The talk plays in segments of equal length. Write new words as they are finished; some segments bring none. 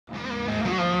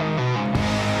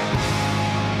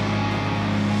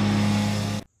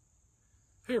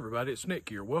Hey everybody, it's Nick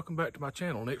here. Welcome back to my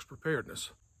channel, Nick's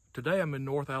Preparedness. Today I'm in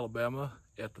North Alabama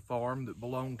at the farm that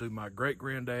belonged to my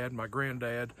great-granddad, my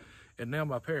granddad, and now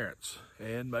my parents.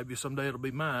 And maybe someday it'll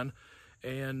be mine.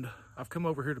 And I've come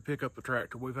over here to pick up the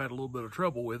tractor. We've had a little bit of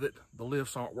trouble with it. The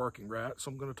lifts aren't working right,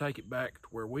 so I'm going to take it back to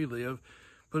where we live,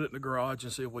 put it in the garage,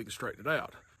 and see if we can straighten it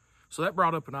out. So that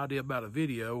brought up an idea about a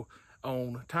video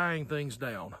on tying things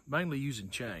down, mainly using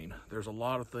chain. There's a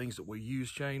lot of things that we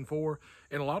use chain for,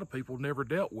 and a lot of people never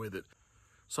dealt with it.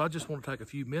 So I just want to take a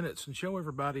few minutes and show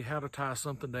everybody how to tie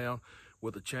something down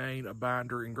with a chain, a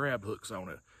binder, and grab hooks on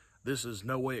it. This is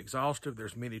no way exhaustive.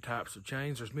 There's many types of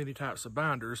chains, there's many types of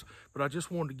binders, but I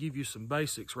just wanted to give you some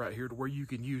basics right here to where you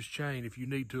can use chain if you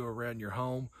need to around your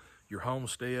home, your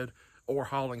homestead, or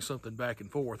hauling something back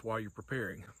and forth while you're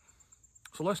preparing.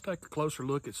 So let's take a closer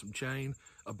look at some chain,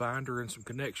 a binder, and some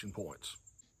connection points.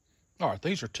 All right,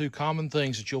 these are two common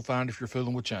things that you'll find if you're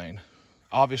fooling with chain.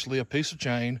 Obviously a piece of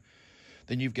chain,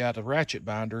 then you've got a ratchet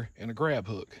binder and a grab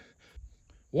hook.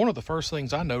 One of the first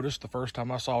things I noticed the first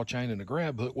time I saw a chain and a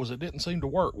grab hook was it didn't seem to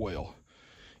work well.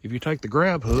 If you take the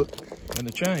grab hook and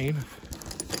the chain,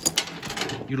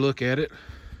 you look at it,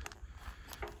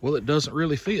 well, it doesn't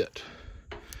really fit.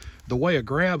 The way a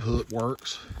grab hook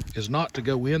works is not to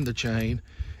go in the chain.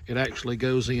 It actually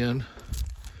goes in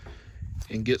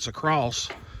and gets across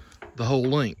the whole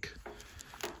link.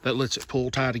 That lets it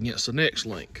pull tight against the next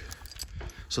link.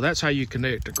 So that's how you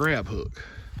connect a grab hook.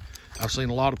 I've seen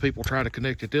a lot of people try to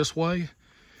connect it this way.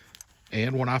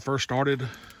 And when I first started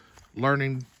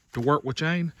learning to work with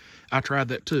chain, I tried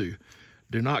that too.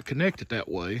 Do not connect it that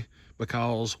way,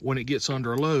 because when it gets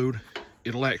under a load,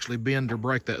 it'll actually bend or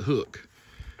break that hook.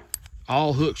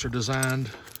 All hooks are designed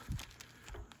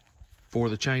for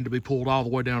the chain to be pulled all the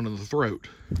way down to the throat.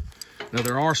 Now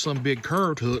there are some big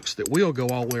curved hooks that will go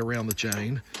all the way around the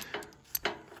chain.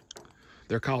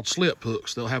 They're called slip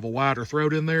hooks. They'll have a wider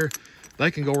throat in there.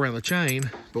 They can go around the chain,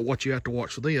 but what you have to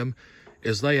watch for them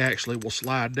is they actually will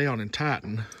slide down and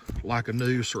tighten like a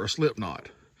noose or a slip knot.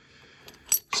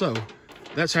 So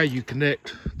that's how you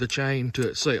connect the chain to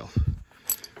itself.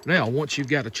 Now, once you've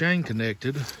got a chain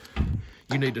connected,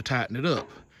 you need to tighten it up.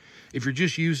 If you're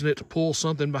just using it to pull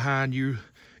something behind you,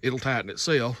 it'll tighten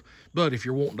itself. But if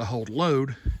you're wanting to hold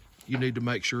load, you need to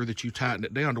make sure that you tighten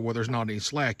it down to where there's not any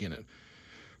slack in it.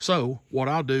 So what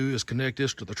I'll do is connect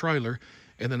this to the trailer,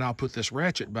 and then I'll put this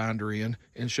ratchet binder in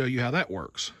and show you how that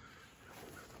works.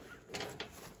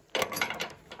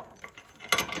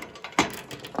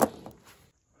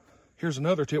 Here's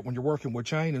another tip when you're working with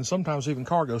chain and sometimes even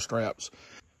cargo straps.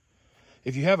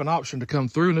 If you have an option to come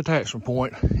through an attachment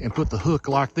point and put the hook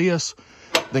like this,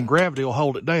 then gravity will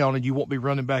hold it down and you won't be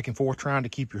running back and forth trying to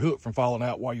keep your hook from falling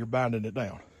out while you're binding it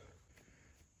down.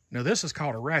 Now this is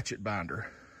called a ratchet binder.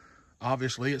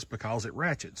 Obviously it's because it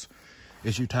ratchets.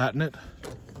 As you tighten it,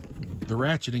 the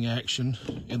ratcheting action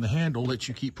in the handle lets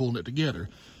you keep pulling it together.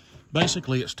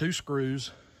 Basically it's two screws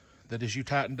that as you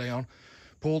tighten down,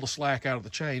 pull the slack out of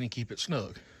the chain and keep it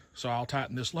snug. So I'll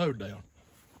tighten this load down.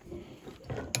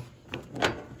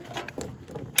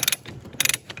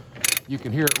 You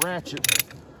can hear it ratchet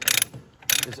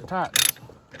as it tightens.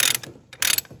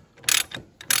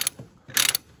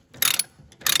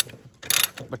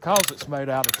 Because it's made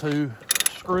out of two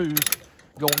screws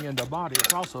going into a body,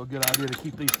 it's also a good idea to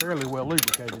keep these fairly well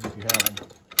lubricated if you have them.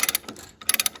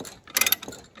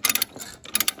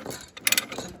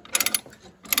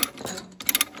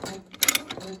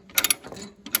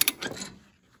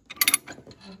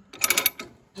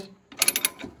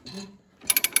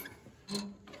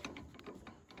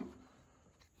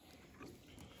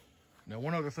 Now,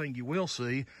 one other thing you will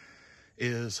see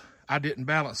is I didn't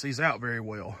balance these out very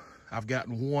well. I've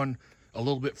gotten one a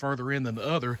little bit further in than the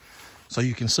other, so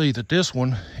you can see that this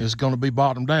one is going to be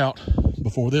bottomed out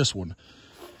before this one.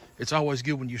 It's always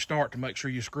good when you start to make sure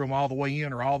you screw them all the way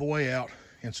in or all the way out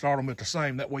and start them at the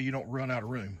same. That way you don't run out of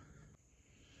room.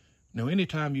 Now,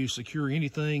 anytime you secure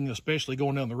anything, especially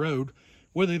going down the road,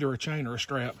 with either a chain or a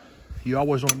strap, you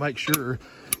always want to make sure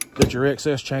that your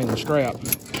excess chain and strap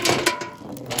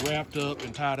are wrapped up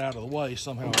and tied out of the way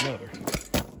somehow or another.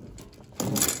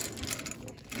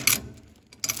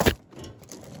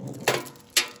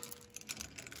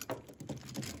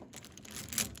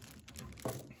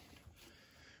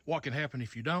 What can happen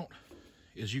if you don't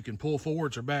is you can pull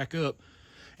forwards or back up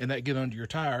and that get under your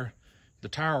tire. The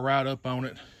tire will ride up on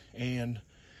it, and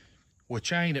with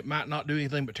chain it might not do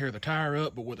anything but tear the tire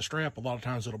up, but with a strap a lot of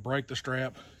times it'll break the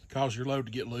strap, cause your load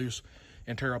to get loose,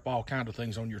 and tear up all kinds of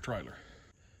things on your trailer.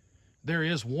 There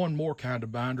is one more kind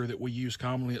of binder that we use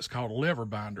commonly. It's called a lever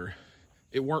binder.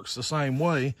 It works the same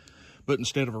way, but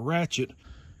instead of a ratchet,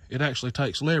 it actually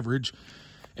takes leverage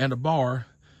and the bar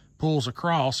pulls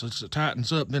across as it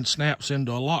tightens up, then snaps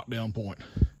into a lockdown point.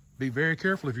 Be very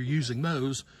careful if you're using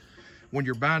those. When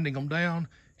you're binding them down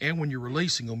and when you're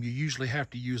releasing them, you usually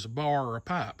have to use a bar or a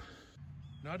pipe.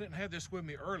 Now, I didn't have this with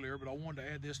me earlier, but I wanted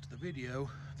to add this to the video.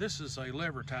 This is a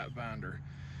lever type binder,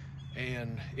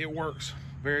 and it works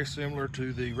very similar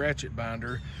to the ratchet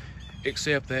binder,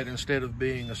 except that instead of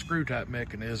being a screw type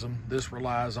mechanism, this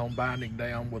relies on binding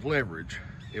down with leverage.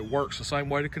 It works the same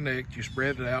way to connect. You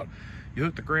spread it out, you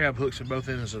hook the grab hooks in both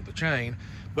ends of the chain,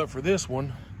 but for this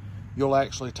one, you'll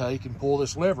actually take and pull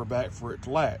this lever back for it to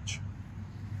latch.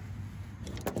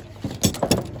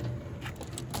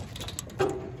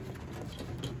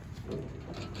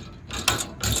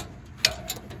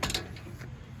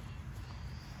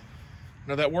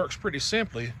 Now that works pretty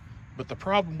simply, but the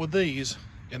problem with these,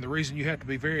 and the reason you have to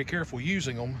be very careful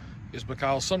using them, is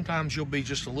because sometimes you'll be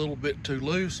just a little bit too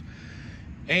loose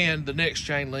and the next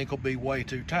chain link will be way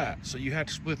too tight. So you have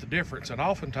to split the difference, and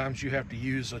oftentimes you have to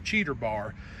use a cheater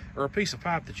bar or a piece of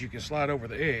pipe that you can slide over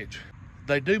the edge.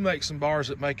 They do make some bars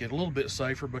that make it a little bit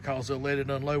safer because they'll let it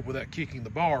unload without kicking the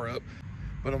bar up.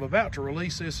 But I'm about to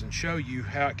release this and show you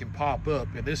how it can pop up,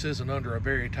 and this isn't under a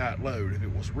very tight load. If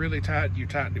it was really tight, you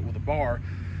tightened it with a bar,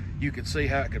 you could see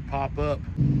how it could pop up.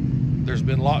 There's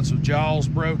been lots of jaws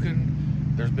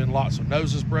broken, there's been lots of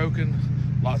noses broken,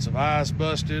 lots of eyes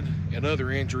busted, and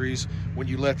other injuries when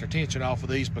you let the tension off of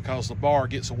these because the bar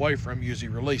gets away from you as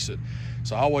you release it.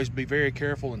 So always be very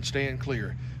careful and stand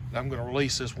clear. And I'm going to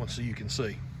release this one so you can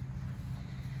see.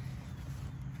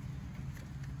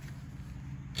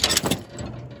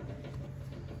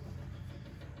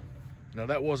 Now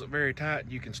that wasn't very tight,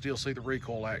 and you can still see the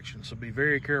recoil action, so be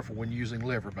very careful when using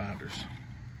lever binders.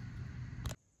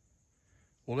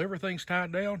 Well, everything's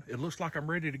tied down. It looks like I'm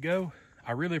ready to go.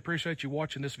 I really appreciate you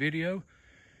watching this video.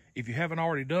 If you haven't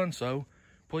already done so,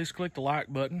 please click the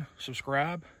like button,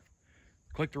 subscribe,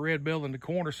 click the red bell in the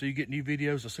corner so you get new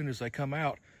videos as soon as they come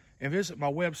out, and visit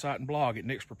my website and blog at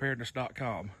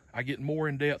nextpreparedness.com. I get more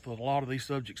in depth with a lot of these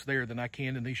subjects there than I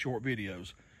can in these short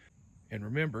videos. And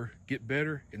remember, get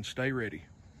better and stay ready.